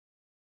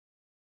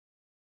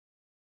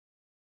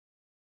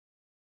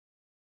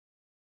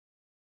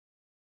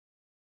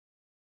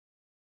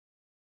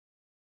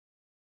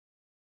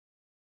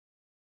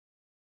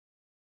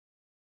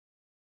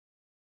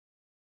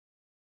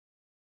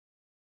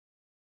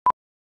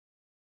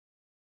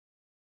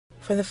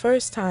For the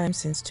first time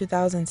since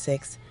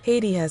 2006,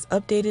 Haiti has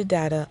updated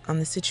data on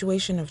the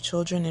situation of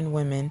children and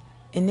women,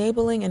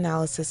 enabling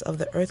analysis of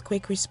the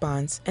earthquake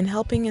response and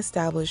helping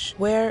establish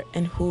where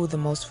and who the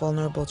most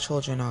vulnerable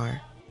children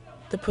are.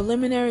 The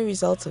preliminary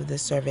results of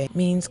this survey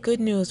means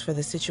good news for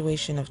the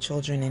situation of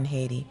children in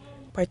Haiti,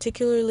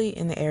 particularly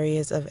in the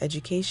areas of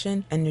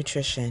education and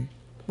nutrition.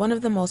 One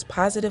of the most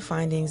positive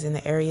findings in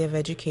the area of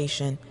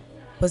education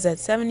was that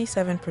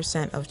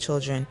 77% of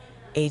children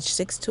aged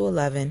 6 to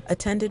 11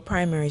 attended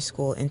primary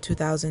school in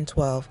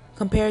 2012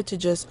 compared to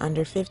just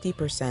under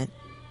 50%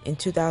 in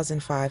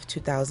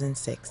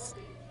 2005-2006.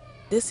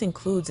 This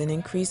includes an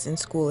increase in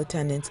school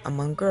attendance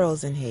among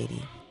girls in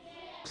Haiti.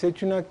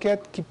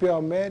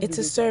 It's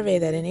a survey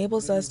that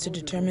enables us to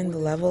determine the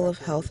level of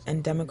health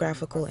and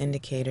demographical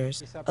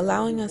indicators,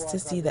 allowing us to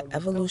see the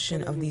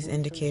evolution of these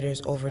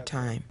indicators over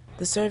time.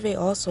 The survey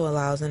also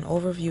allows an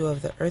overview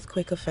of the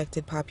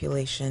earthquake-affected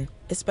population,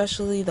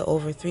 especially the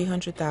over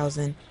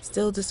 300,000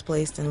 still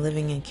displaced and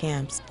living in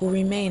camps, who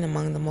remain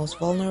among the most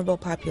vulnerable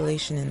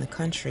population in the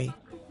country,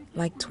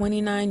 like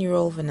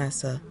 29-year-old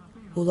Vanessa,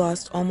 who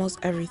lost almost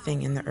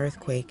everything in the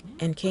earthquake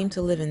and came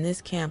to live in this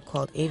camp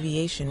called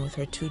Aviation with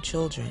her 2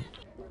 children.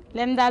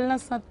 When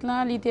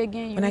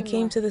I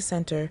came to the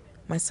center,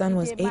 my son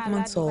was 8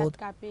 months old.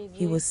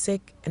 He was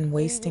sick and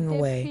wasting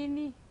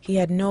away. He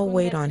had no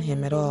weight on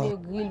him at all.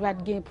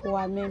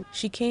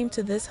 She came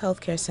to this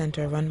healthcare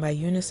center run by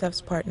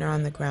Unicef's partner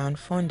on the ground,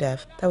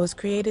 Fondef, that was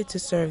created to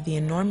serve the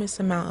enormous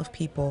amount of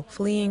people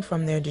fleeing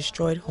from their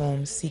destroyed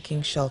homes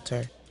seeking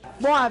shelter.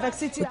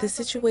 With the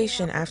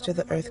situation after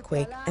the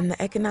earthquake and the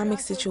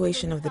economic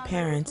situation of the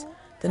parents,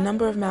 the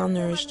number of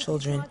malnourished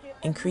children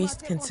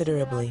increased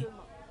considerably.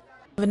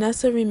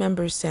 Vanessa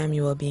remembers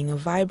Samuel being a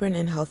vibrant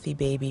and healthy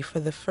baby for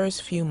the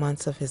first few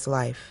months of his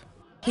life.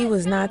 He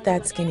was not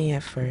that skinny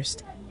at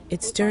first.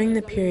 It's during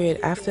the period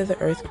after the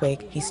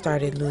earthquake he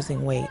started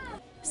losing weight.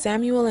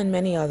 Samuel and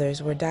many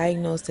others were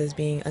diagnosed as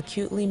being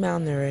acutely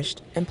malnourished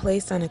and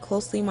placed on a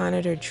closely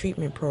monitored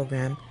treatment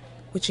program,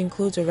 which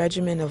includes a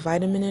regimen of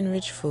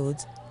vitamin-enriched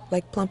foods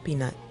like Plumpy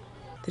Nut.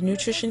 The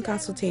nutrition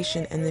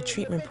consultation and the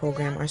treatment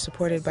program are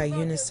supported by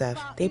UNICEF.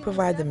 They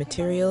provide the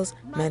materials,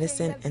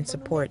 medicine, and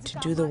support to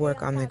do the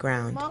work on the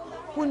ground.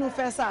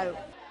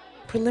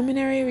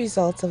 Preliminary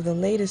results of the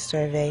latest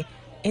survey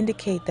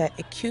indicate that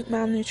acute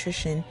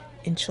malnutrition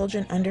in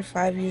children under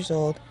 5 years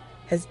old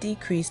has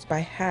decreased by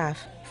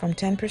half, from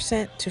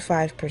 10% to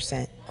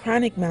 5%.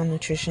 Chronic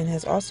malnutrition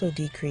has also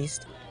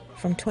decreased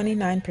from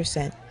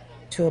 29%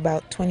 to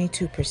about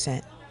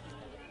 22%.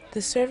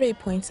 The survey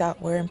points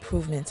out where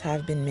improvements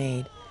have been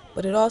made,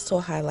 but it also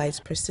highlights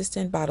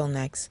persistent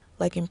bottlenecks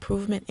like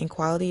improvement in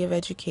quality of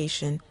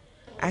education,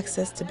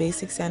 access to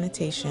basic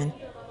sanitation,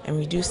 and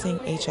reducing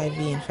HIV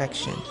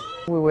infection.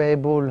 We were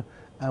able,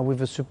 with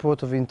the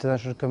support of the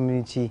international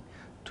community,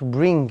 to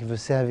bring the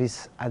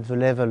service at the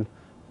level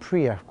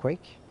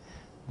pre-earthquake,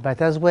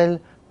 but as well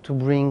to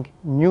bring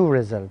new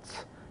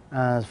results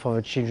for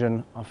the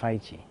children of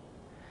Haiti.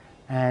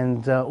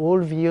 And all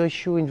the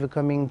issue in the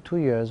coming 2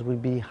 years will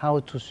be how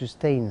to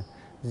sustain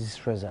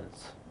these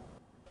results.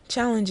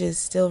 Challenges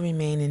still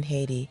remain in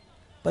Haiti,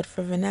 but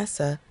for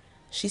Vanessa,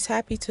 she's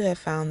happy to have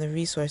found the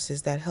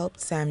resources that helped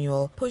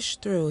Samuel push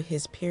through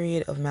his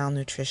period of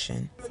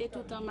malnutrition.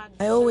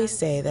 I always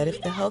say that if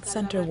the health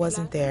center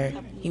wasn't there,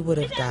 he would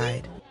have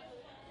died.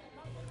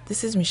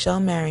 This is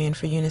Michelle Marion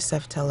for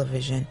UNICEF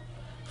Television.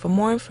 For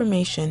more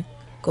information,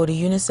 go to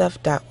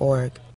unicef.org.